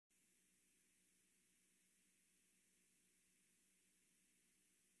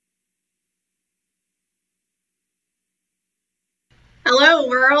Hello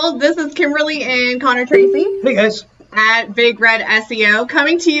world, this is Kimberly and Connor Tracy. Hey guys. At Big Red SEO,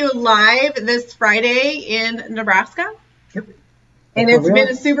 coming to you live this Friday in Nebraska. Yep. And it's been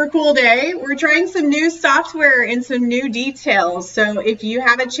a super cool day. We're trying some new software and some new details. So if you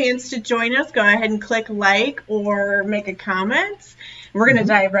have a chance to join us, go ahead and click like or make a comment. We're going to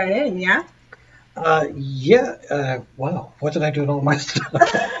dive right in, yeah? Wow. What did I do with all my stuff?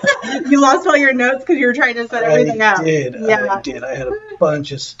 You lost all your notes because you were trying to set everything up. I did. I had a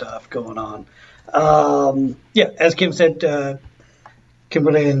bunch of stuff going on. As Kim said,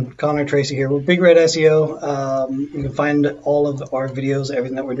 Kimberly and Conor Tracy here. We're Big Red SEO. You can find all of our videos,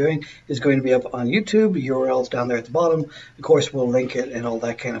 everything that we're doing is going to be up on YouTube. The URL's down there at the bottom. Of course, we'll link it and all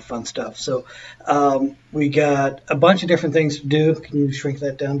that kind of fun stuff. So we got a bunch of different things to do. Can you shrink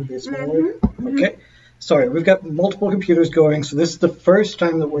that down to be smaller? Okay. Sorry, we've got multiple computers going. So this is the first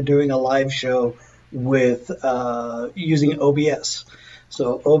time that we're doing a live show with using OBS.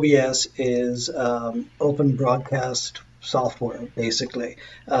 So OBS is open broadcast software, basically.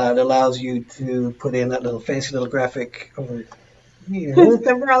 It allows you to put in that little fancy little graphic over here.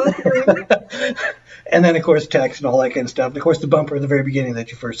 And then, of course, text and all that kind of stuff. And, of course, the bumper at the very beginning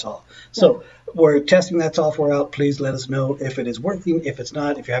that you first saw. So we're testing that software out. Please let us know if it is working. If it's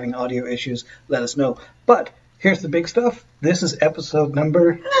not, if you're having audio issues, let us know. But here's the big stuff. This is episode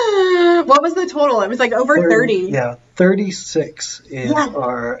number... What was the total? It was like over 30. Yeah, 36 is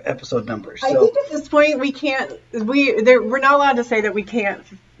our episode number. So. I think at this point we're not allowed to say that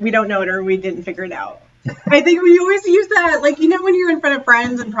we don't know it or we didn't figure it out. I think we always use that, like, you know, when you're in front of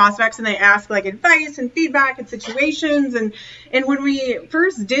friends and prospects and they ask like advice and feedback and situations, and when we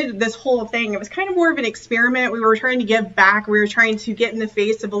first did this whole thing, it was kind of more of an experiment. We were trying to give back. We were trying to get in the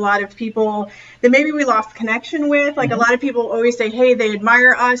face of a lot of people that maybe we lost connection with. Like a lot of people always say, hey, they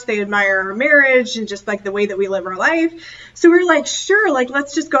admire us, they admire our marriage and just like the way that we live our life. So we were like, sure, like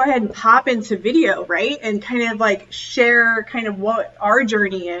let's just go ahead and pop into video, right? And kind of like share kind of what our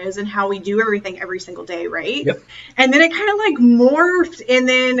journey is and how we do everything every single day. Right? Yep. And then it kind of like morphed, and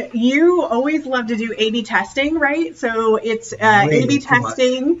then you always love to do A/B testing, right? So it's A/B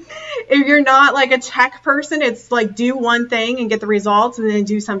testing. If you're not like a tech person, it's like do one thing and get the results and then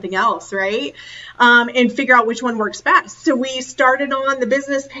do something else, right? And figure out which one works best. So we started on the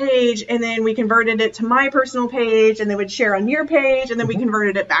business page, and then we converted it to my personal page, and then would share on your page, and then we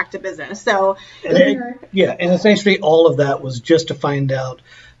converted it back to business. So and essentially all of that was just to find out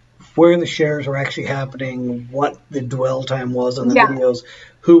where the shares were actually happening, what the dwell time was on the videos,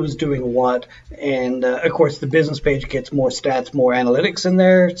 who was doing what, and of course the business page gets more stats, more analytics in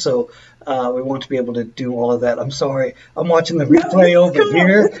there, so we want to be able to do all of that. I'm sorry, I'm watching the replay over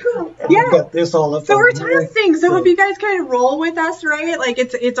here. Cool. Yeah, I've got this all up. So we're testing. So if you guys kind of roll with us, right? Like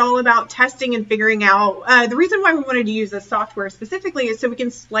it's all about testing and figuring out. The reason why we wanted to use this software specifically is so we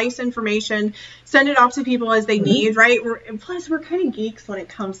can slice information, send it off to people as they need, right? Plus, we're kind of geeks when it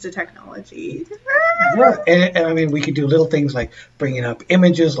comes to technology. Yeah, and I mean, we could do little things like bringing up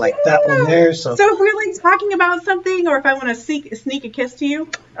images like that one there. So if we're like talking about something, or if I want to sneak a kiss to you,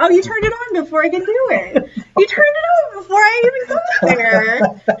 oh, you turned it on before I can do it. You turned it on before I even got there.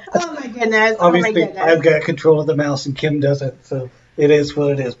 Oh my goodness. Obviously, I've got control of the mouse and Kim doesn't, so it is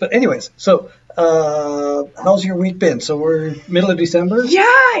what it is. But anyways, so how's your week been? So we're middle of December? Yeah,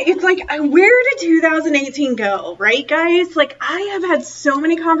 it's like, where did 2018 go, right, guys? Like, I have had so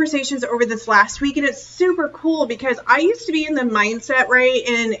many conversations over this last week, and it's super cool because I used to be in the mindset, right,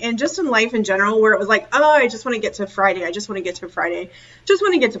 and just in life in general, where it was like, oh, I just want to get to Friday. I just want to get to Friday. Just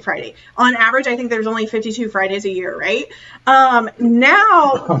want to get to Friday. On average, I think there's only 52 Fridays a year, right? Now,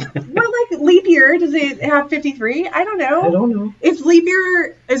 we're like leap year. Does it have 53? I don't know. I don't know. If leap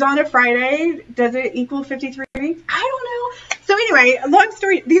year is on a Friday, does it equal 53? I don't know. So anyway, long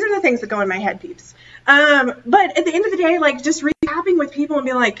story, these are the things that go in my head, peeps. But at the end of the day, like just recapping with people and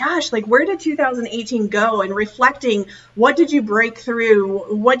being like, gosh, like where did 2018 go, and reflecting, what did you break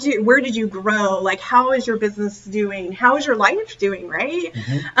through? Where did you grow? Like, how is your business doing? How is your life doing? Right?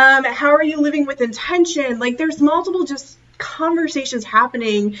 How are you living with intention? Like there's multiple just conversations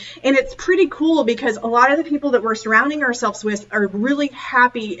happening, and it's pretty cool because a lot of the people that we're surrounding ourselves with are really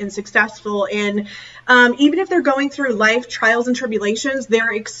happy and successful, and even if they're going through life trials and tribulations,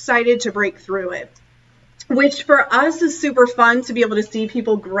 they're excited to break through it, which for us is super fun to be able to see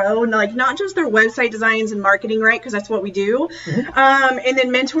people grow, like not just their website designs and marketing, right, because that's what we do, and then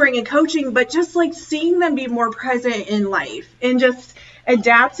mentoring and coaching, but just like seeing them be more present in life and just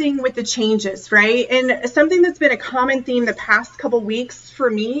adapting with the changes, right? And something that's been a common theme the past couple weeks for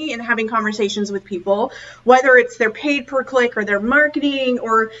me in having conversations with people, whether it's their paid per click or their marketing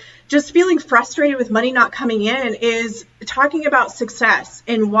or just feeling frustrated with money not coming in, is talking about success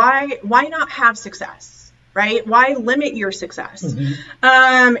and why not have success. Right? Why limit your success?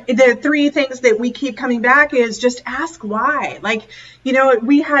 The three things that we keep coming back is just ask why. Like, you know,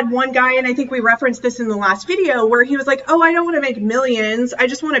 we had one guy, and I think we referenced this in the last video, where he was like, oh, I don't want to make millions. I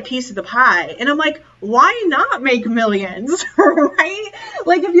just want a piece of the pie. And I'm like, why not make millions? Right?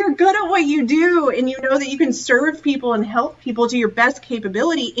 Like, if you're good at what you do and you know that you can serve people and help people to your best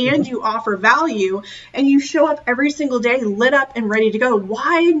capability and you offer value and you show up every single day lit up and ready to go,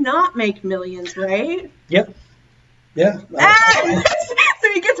 why not make millions, right? Yep. Yeah. So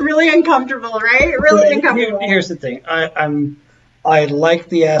it gets really uncomfortable, right? Really uncomfortable. Here's the thing. I like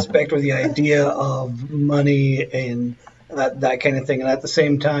the aspect or the idea of money and that kind of thing. And at the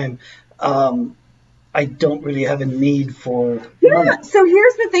same time, I don't really have a need for money. So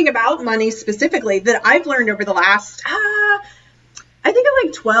here's the thing about money specifically that I've learned over the last, I think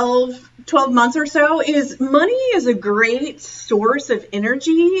like 12 months or so, is money is a great source of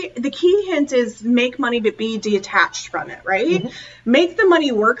energy. The key hint is make money but be detached from it, right? Make the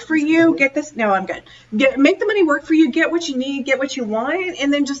money work for you. Get this. No, I'm good. Make the money work for you. Get what you need. Get what you want.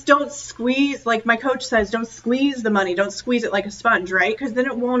 And then just don't squeeze, like my coach says, don't squeeze the money. Don't squeeze it like a sponge, right? Because then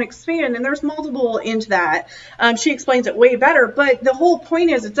it won't expand. And there's multiple into that. She explains it way better. But the whole point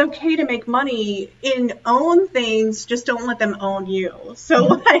is it's okay to make money and own things. Just don't let them own you. So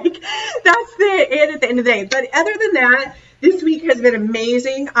like that's it at the end of the day. But other than that, this week has been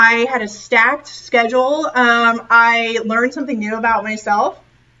amazing. I had a stacked schedule. I learned something new about myself.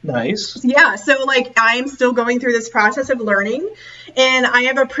 Nice. Yeah. So like I'm still going through this process of learning, and I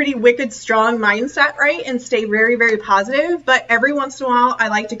have a pretty wicked strong mindset, right? And stay very, very positive. But every once in a while, I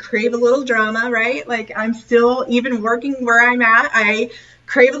like to crave a little drama, right? Like I'm still, even working where I'm at, I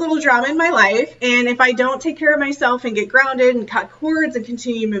crave a little drama in my life. And if I don't take care of myself and get grounded and cut cords and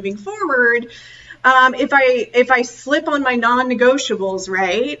continue moving forward, if I slip on my non-negotiables,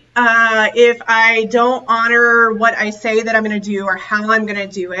 right? If I don't honor what I say that I'm going to do or how I'm going to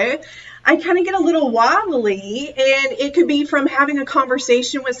do it, I kind of get a little wobbly, and it could be from having a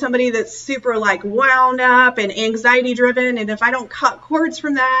conversation with somebody that's super like wound up and anxiety driven. And if I don't cut cords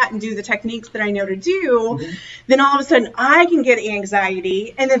from that and do the techniques that I know to do, then all of a sudden I can get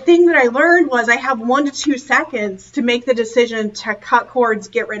anxiety. And the thing that I learned was I have 1 to 2 seconds to make the decision to cut cords,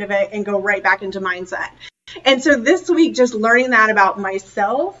 get rid of it, and go right back into mindset. And so this week, just learning that about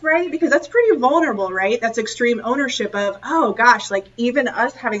myself, right? Because that's pretty vulnerable, right? That's extreme ownership of, oh gosh, like even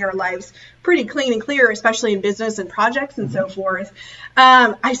us having our lives pretty clean and clear, especially in business and projects and so forth.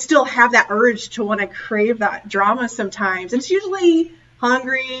 I still have that urge to want to crave that drama sometimes. It's usually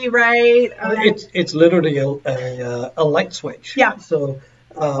hungry, right? It's literally a light switch. Yeah. So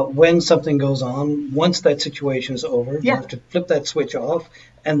when something goes on, once that situation is over, you have to flip that switch off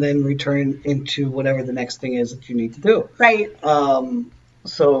and then return into whatever the next thing is that you need to do. Right.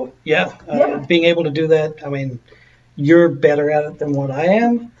 So, being able to do that, I mean, you're better at it than what I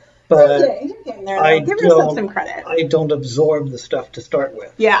am. But you're getting there. Give yourself some credit. I don't absorb the stuff to start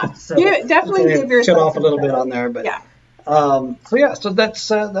with. Yeah. So you definitely give yourself shut off a little credit. bit on there. But yeah. So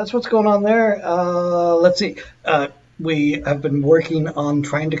that's what's going on there. Let's see. We have been working on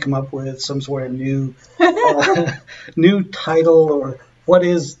trying to come up with some sort of new title, or what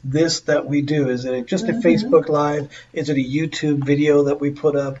is this that we do? Is it just a Facebook Live? Is it a YouTube video that we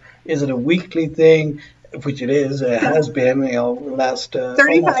put up? Is it a weekly thing? Which it is. It has been, last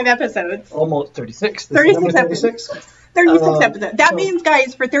 35 episodes. Almost 36. 36 episodes. 36 episodes. That means,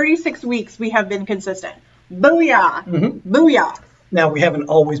 guys, for 36 weeks, we have been consistent. Booyah. Booyah. Now, we haven't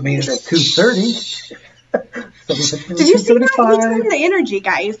always made it at 2:30. Did you see that? He turned the energy,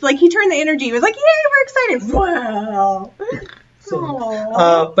 guys. Like, he turned the energy. He was like, yay, we're excited. Wow.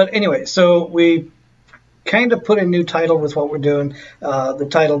 But anyway, so we kind of put a new title with what we're doing. The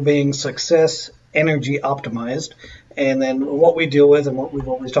title being Success Energy Optimized. And then what we deal with and what we've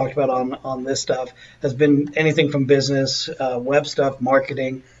always talked about on this stuff has been anything from business, web stuff,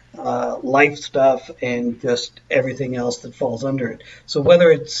 marketing, life stuff, and just everything else that falls under it. So whether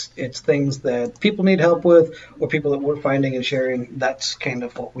it's things that people need help with or people that we're finding and sharing, that's kind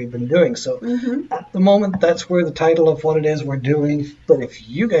of what we've been doing. So at the moment, that's where the title of what it is we're doing. But if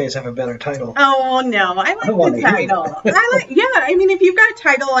you guys have a better title. Oh, no. I like the title. I mean, if you've got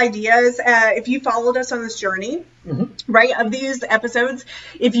title ideas, if you followed us on this journey, right, of these episodes.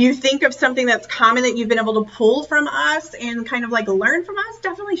 If you think of something that's common that you've been able to pull from us and kind of like learn from us,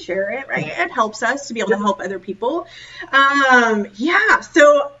 definitely share it, right? It helps us to be able to help other people. Yeah,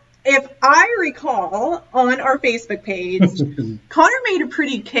 so if I recall on our Facebook page, Connor made a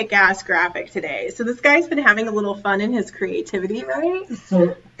pretty kick-ass graphic today. So this guy's been having a little fun in his creativity, right?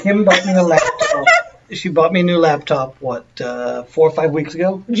 So Kim bought me a laptop. She bought me a new laptop, 4 or 5 weeks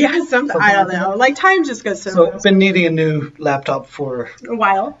ago? Yeah, I don't know. Like, time just goes so fast. I've been needing a new laptop for a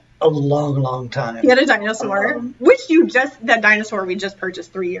while. A long, long time. He had a dinosaur, which that dinosaur we just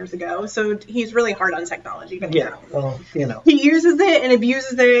purchased 3 years ago. So he's really hard on technology. But yeah, well, you know. He uses it and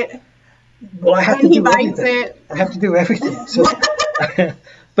abuses it. Well, I have to do everything. I have to do everything. So.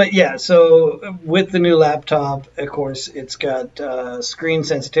 But yeah, so with the new laptop, of course, it's got screen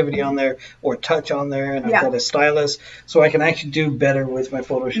sensitivity on there or touch on there, and I've got a stylus, so I can actually do better with my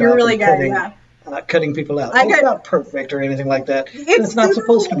Photoshop. You're really good, cutting people out. It's not perfect or anything like that. It's not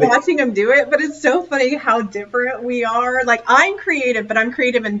supposed to be. Watching him do it, but it's so funny how different we are. Like, I'm creative, but I'm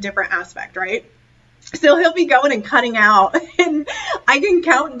creative in a different aspect, right? So he'll be going and cutting out, and I can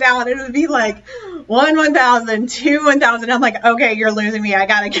count down. It would be like 1, 1,000, 2, 1,000. I'm like, okay, you're losing me. I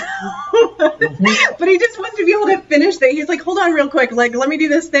gotta go. But he just wants to be able to finish that. He's like, hold on real quick. Like, let me do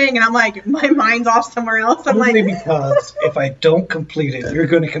this thing. And I'm like, my mind's off somewhere else. I'm only like, because if I don't complete it, you're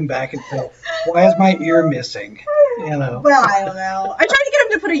going to come back and say, why is my ear missing? You know. Well, I don't know. I tried to get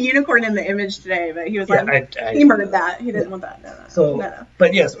him to put a unicorn in the image today, but he was like, he murdered that. He didn't want that. No.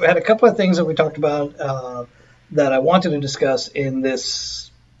 But yes, we had a couple of things that we talked about that I wanted to discuss in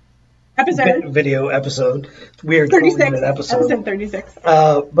this video episode. It's weird. 36. Episode 36.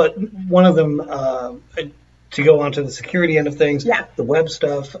 But one of them, to go on to the security end of things, the web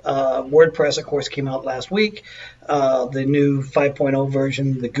stuff, WordPress, of course, came out last week. The new 5.0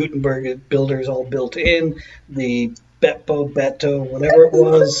 version, the Gutenberg builder is all built in. The Beto, whatever it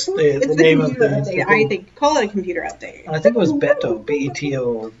was, the name of the update. I think call it a computer update. I think it was Beto,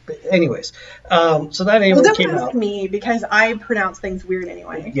 Beto. Anyways, so that came out. Don't ask me because I pronounce things weird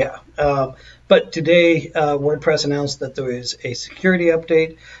anyway. Yeah, but today WordPress announced that there is a security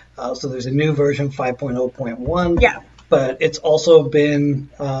update. So there's a new version, 5.0.1. Yeah. But it's also been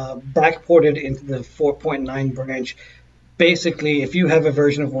backported into the 4.9 branch. Basically, if you have a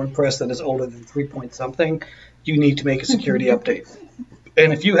version of WordPress that is older than 3 point something, you need to make a security update.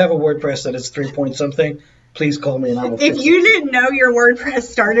 And if you have a WordPress that is 3 point something, please call me and I will fix it. If you didn't know your WordPress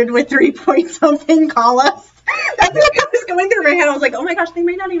started with 3 point something, call us. That's what I was going through my head. I was like, oh my gosh, they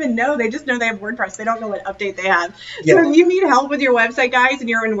may not even know. They just know they have WordPress. They don't know what update they have. So if you need help with your website, guys, and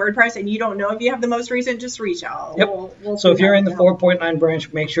you're in WordPress and you don't know if you have the most recent, just reach out. Yep. So if you're in the 4.9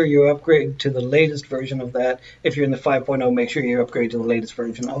 branch, make sure you upgrade to the latest version of that. If you're in the 5.0, make sure you upgrade to the latest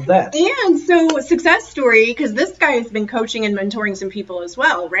version of that. And so success story, because this guy has been coaching and mentoring some people as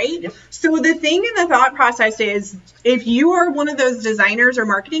well, right? Yep. So the thing in the thought process is, if you are one of those designers or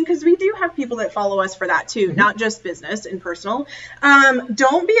marketing, because we do have people that follow us for that too, not just business and personal,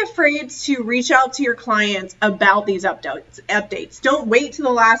 don't be afraid to reach out to your clients about these updates. Don't wait to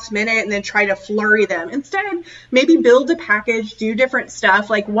the last minute and then try to flurry them. Instead, maybe build a package, do different stuff.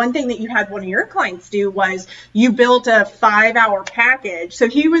 Like one thing that you had one of your clients do was you built a 5-hour package. So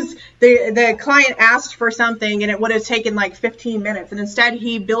the client asked for something and it would have taken like 15 minutes. And instead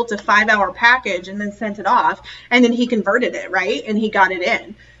he built a 5-hour package and then sent it off, and then he converted it, right? And he got it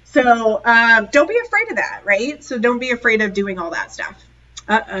in. So don't be afraid of that, right? So don't be afraid of doing all that stuff.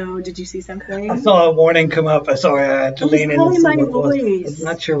 Uh-oh, did you see something? I saw a warning come up. I had to lean in and see what it was. I'm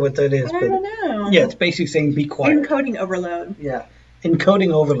not sure what that is. I don't know. Yeah, it's basically saying be quiet. Encoding overload. Yeah,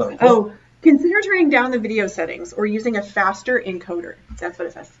 encoding overload. Oh, consider turning down the video settings or using a faster encoder. That's what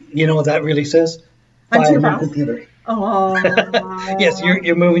it says. You know what that really says? I'm too fast. Computer. Oh. Yes,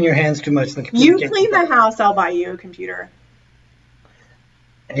 you're moving your hands too much. The computer you clean the house, I'll buy you a computer.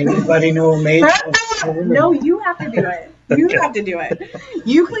 Anybody know a maid? No, you have to do it. You have to do it.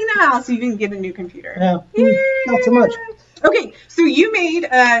 You clean the house so you can get a new computer. Yeah, not so much. Okay, so you made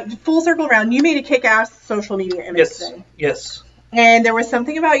full circle around. You made a kick-ass social media image today. Yes. And there was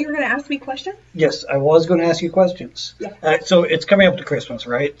something about you were going to ask me questions? Yes, I was going to ask you questions. Yeah. So it's coming up to Christmas,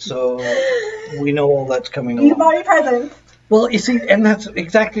 right? So we know all that's coming up. You bought me presents. Well, you see, and that's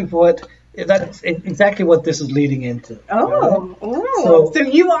exactly what this is leading into. Oh, so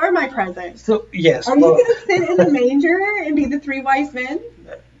you are my present. So yes. Are you going to sit in the manger and be the 3 wise men?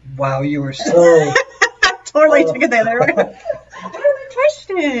 Wow, you were so. Totally took it there. What are the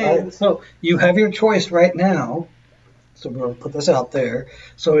questions? So you have your choice right now. So we'll put this out there.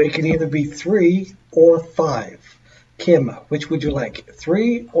 So it can either be 3 or 5. Kim, which would you like?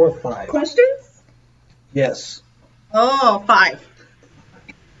 3 or 5? Questions? Yes. Oh, 5.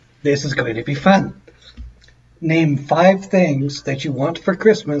 This is going to be fun. Name 5 things that you want for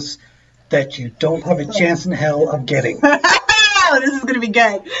Christmas that you don't have a chance in hell of getting. Oh, this is going to be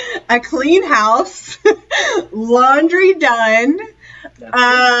good. A clean house, laundry done,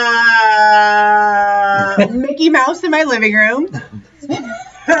 Mickey Mouse in my living room,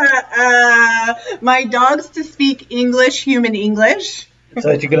 my dogs to speak English, human English. So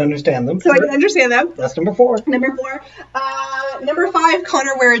that you can understand them. So I can understand them. That's number 4. Number 4. Number 5,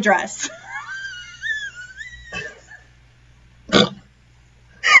 Connor wear a dress. I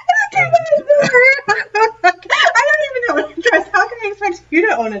don't even own a dress. How can I expect you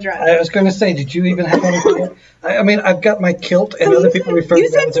to own a dress? I was going to say, did you even have one? I mean, I've got my kilt, and other people refer to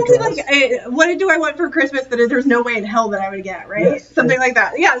that as a dress. Like, what do I want for Christmas that there's no way in hell that I would get, right? Yes. Something like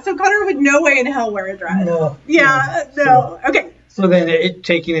that. Yeah, so Connor would no way in hell wear a dress. No. Yeah, no. So, okay. So then,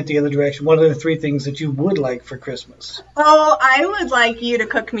 taking it the other direction, what are the 3 things that you would like for Christmas? Oh, I would like you to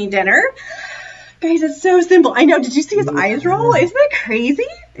cook me dinner. Guys, it's so simple. I know. Did you see his eyes roll? Isn't that crazy?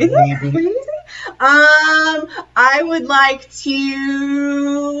 Isn't that crazy? I would like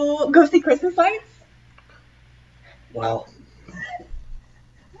to go see Christmas lights. Wow.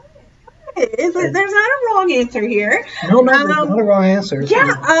 There's not a wrong answer here. No, there's not a wrong answer.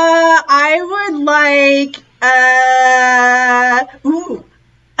 Yeah, I would like,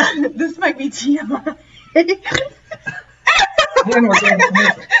 this might be TMI. Do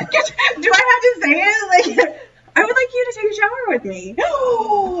I have to say it? Like, I would like you to take a shower with me.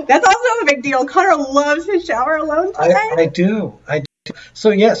 That's also a big deal. Connor loves his shower alone time. I do. So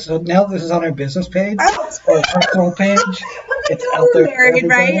yes, so now this is on our business page, our personal page. It's out there. Married,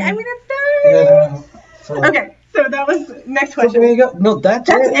 right? I mean, it's so okay. So that was next question. So there you go. No, that's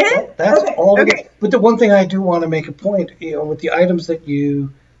it. That's okay. all. Okay. But the one thing I do want to make a point, with the items that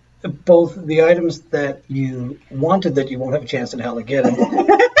you, both the items that you wanted that you won't have a chance in hell of getting,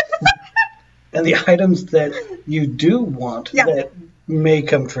 and the items that you do want that may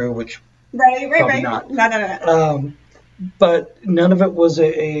come true, which probably not. No. But none of it was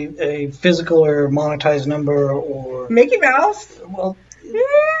a physical or monetized number or Mickey Mouse. Well,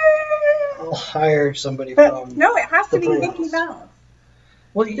 I'll hire somebody from. No, it has to be Mickey Mouse.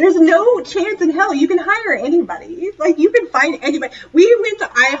 Well, there's no chance in hell. You can hire anybody. Like, you can find anybody. We went to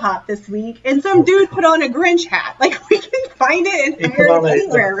IHOP this week, and some dude put on a Grinch hat. Like, we can find it and hire it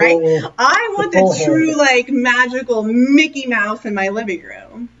anywhere, right? I want the true, like, magical Mickey Mouse in my living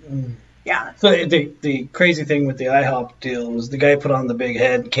room. Yeah. So the crazy thing with the IHOP deal was the guy put on the big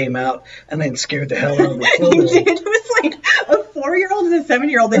head, came out, and then scared the hell out of the children. He did. It was like a 4-year-old and a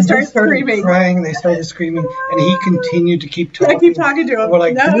 7-year-old. They started screaming. Crying. They started screaming, and he continued to keep talking. I keep talking to him. We're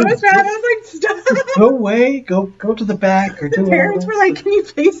like, no, it was bad. I was like, stop. Go away. Go to the back or do. The parents were like, can you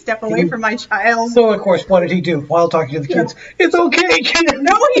please step away from my child? So of course, what did he do while talking to the kids? It's okay, kid.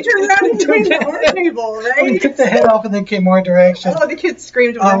 No, he turned around and joined the art table, right? He took the head off and then came our direction. Oh, the kids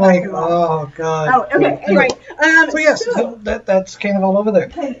screamed. I'm like, oh god. Oh, okay. Anyway, so yes, that's kind of all over there.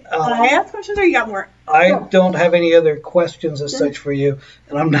 I ask questions, or you got more? I don't have any other questions as such for you,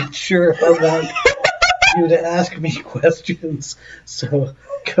 and I'm not sure if I want you to ask me questions. So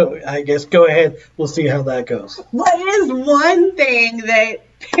I guess go ahead. We'll see how that goes. What is one thing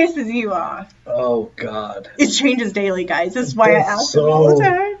that pisses you off? Oh God. It changes daily, guys. This is why I ask them all the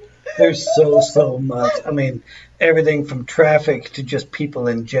time. There's so much. I mean, everything from traffic to just people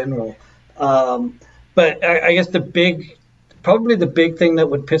in general. But I guess probably the big thing that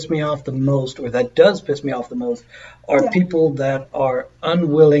would piss me off the most, or that does piss me off the most, are people that are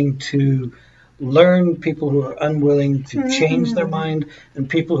unwilling to learn, people who are unwilling to change their mind, and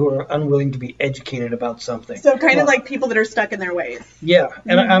people who are unwilling to be educated about something. So kind of like people that are stuck in their ways. Yeah,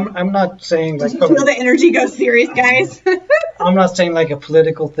 and I'm not saying like... Did you feel the energy go serious, guys? I'm not saying like a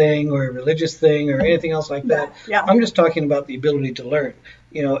political thing or a religious thing or anything else like that. Yeah. I'm just talking about the ability to learn.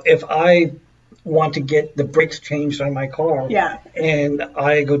 You know, if I want to get the brakes changed on my car, and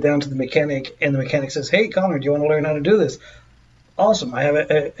I go down to the mechanic, and the mechanic says, "Hey, Connor, do you want to learn how to do this?" Awesome. I have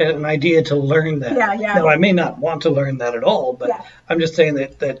an idea to learn that. Now, I may not want to learn that at all, but I'm just saying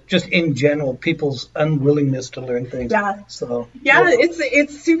that just in general, people's unwillingness to learn things. So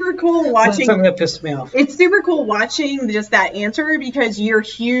it's super cool watching. Something that pissed me off. It's super cool watching just that answer, because you're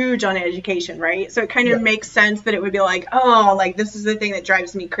huge on education, right? So it kind of makes sense that it would be like, oh, like this is the thing that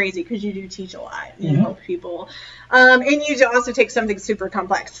drives me crazy, because you do teach a lot. You help people. And you also take something super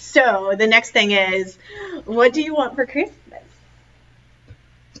complex. So the next thing is, what do you want for Christmas?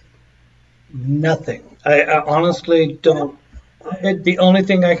 Nothing. I honestly don't. The only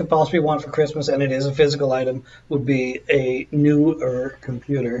thing I could possibly want for Christmas, and it is a physical item, would be a newer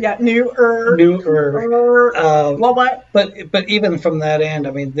computer. Yeah, newer. Well, what? But even from that end,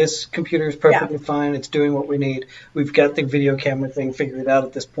 I mean, this computer is perfectly fine. It's doing what we need. We've got the video camera thing figured out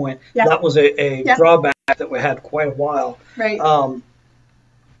at this point. Yeah. That was a drawback that we had quite a while. Right.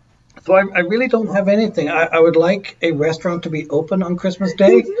 So I really don't have anything. I would like a restaurant to be open on Christmas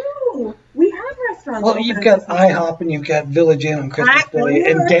Day. We do. We have restaurants. Well, you've got IHOP and you've got Village Inn on Christmas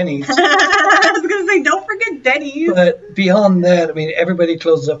Day and Denny's. I was going to say, don't forget Denny's. But beyond that, I mean, everybody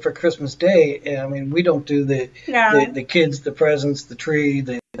closes up for Christmas Day. And I mean, we don't do the kids, the presents, the tree,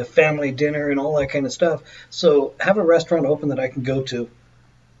 the family dinner and all that kind of stuff. So have a restaurant open that I can go to.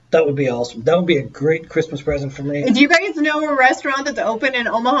 That would be awesome. That would be a great Christmas present for me. If you guys know a restaurant that's open in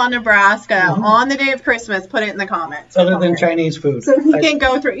Omaha, Nebraska on the day of Christmas, put it in the comments. Other than Chinese food. So he can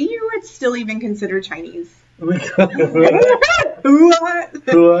go through. You would still even consider Chinese. What?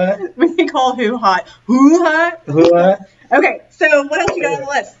 What? We call who hot. Who hot? What? Okay, so what else you got on the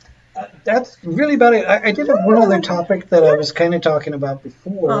list? That's really about it. I did have one other topic that I was kind of talking about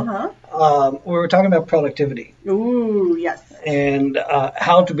before. We were talking about productivity. Ooh, yes. And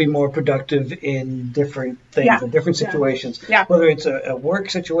how to be more productive in different things, in different situations. Yeah. Whether it's a work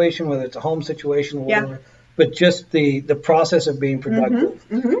situation, whether it's a home situation, or whatever. But just the process of being productive.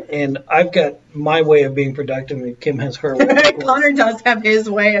 And I've got my way of being productive, and Kim has her way. Connor does have his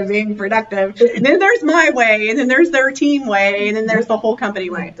way of being productive. And then there's my way, and then there's their team way, and then there's the whole company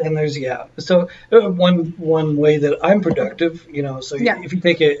way. And there's, So one way that I'm productive, so if you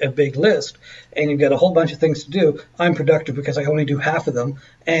take a big list and you've got a whole bunch of things to do, I'm productive because I only do half of them,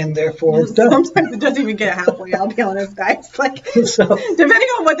 and therefore it's done. Sometimes it doesn't even get halfway, I'll be honest, guys. Like, depending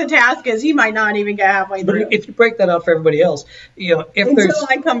on what the task is, you might not even get halfway through. But if you break that out for everybody else, until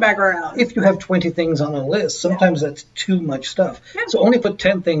I come back around. If you have 20 things on a list, sometimes that's too much stuff. Yeah. So only put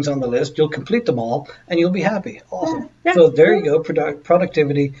 10 things on the list, you'll complete them all, and you'll be happy. Awesome. Yeah. So there you go,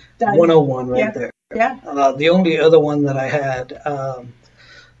 productivity 101 right there. Yeah. The only other one that I had,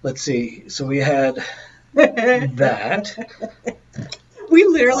 let's see, so we had that. We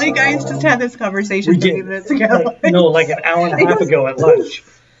literally, guys, just had this conversation 30 minutes ago. No, like an hour and a half ago at lunch.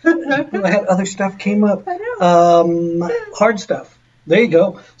 I had other stuff came up. Hard stuff. There you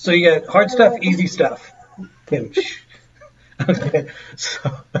go. So you got hard stuff, easy stuff. Kim. Okay.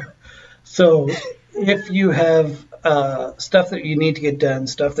 So if you have stuff that you need to get done,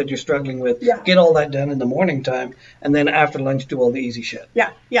 stuff that you're struggling with, get all that done in the morning time, and then after lunch do all the easy shit.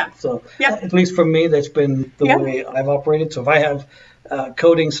 Yeah. So at least for me, that's been the way I've operated. So if I have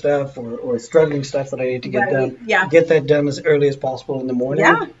coding stuff or struggling stuff that I need to get done, get that done as early as possible in the morning.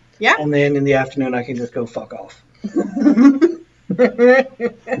 Yeah. And then in the afternoon, I can just go fuck off.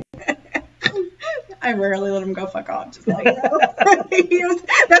 I rarely let him go fuck off. Just like,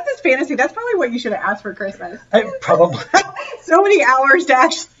 that's his fantasy. That's probably what you should have asked for Christmas. Probably. So many hours to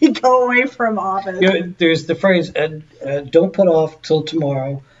actually go away from office. There's the phrase, don't put off till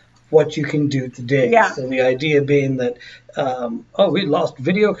tomorrow what you can do today. Yeah. So the idea being that, we lost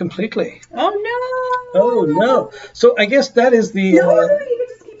video completely. Oh, no. So I guess that is the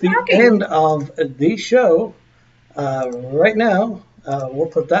end of the show right now. We'll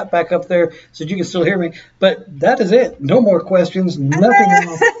put that back up there so you can still hear me. But that is it. No more questions. Nothing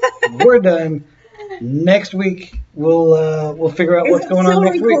else. We're done. Next week we'll figure out what's going on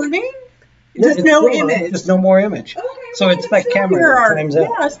next week. Just no image. Just no more image. Okay, so it's that camera that times out.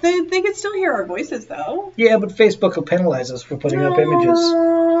 Yes, they can still hear our voices though. Yeah, but Facebook will penalize us for putting up images.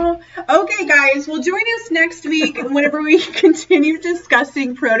 Okay, guys. Well, join us next week whenever we continue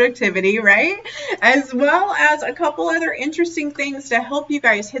discussing productivity, right? As well as a couple other interesting things to help you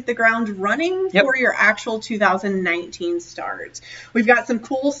guys hit the ground running for your actual 2019 start. We've got some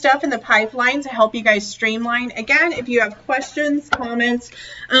cool stuff in the pipeline to help you guys streamline. Again, if you have questions, comments,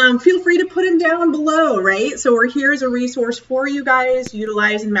 feel free to put them down below, right? So we're here as a resource for you guys.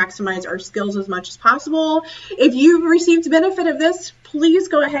 Utilize and maximize our skills as much as possible. If you've received benefit of this, please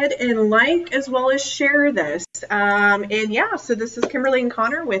go ahead and like as well as share this. So this is Kimberly and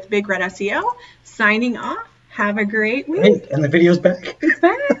Connor with Big Red SEO signing off. Have a great week. And the video's back. It's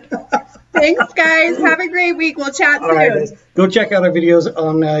back. Thanks, guys. Have a great week. We'll chat soon. All right, guys. Go check out our videos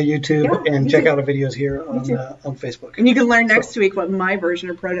on YouTube and check out our videos here on Facebook. And you can learn next week what my version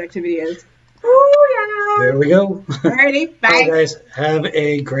of productivity is. Oh, yeah. There we go. Alrighty. Bye. Bye, guys. Have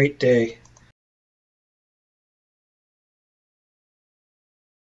a great day.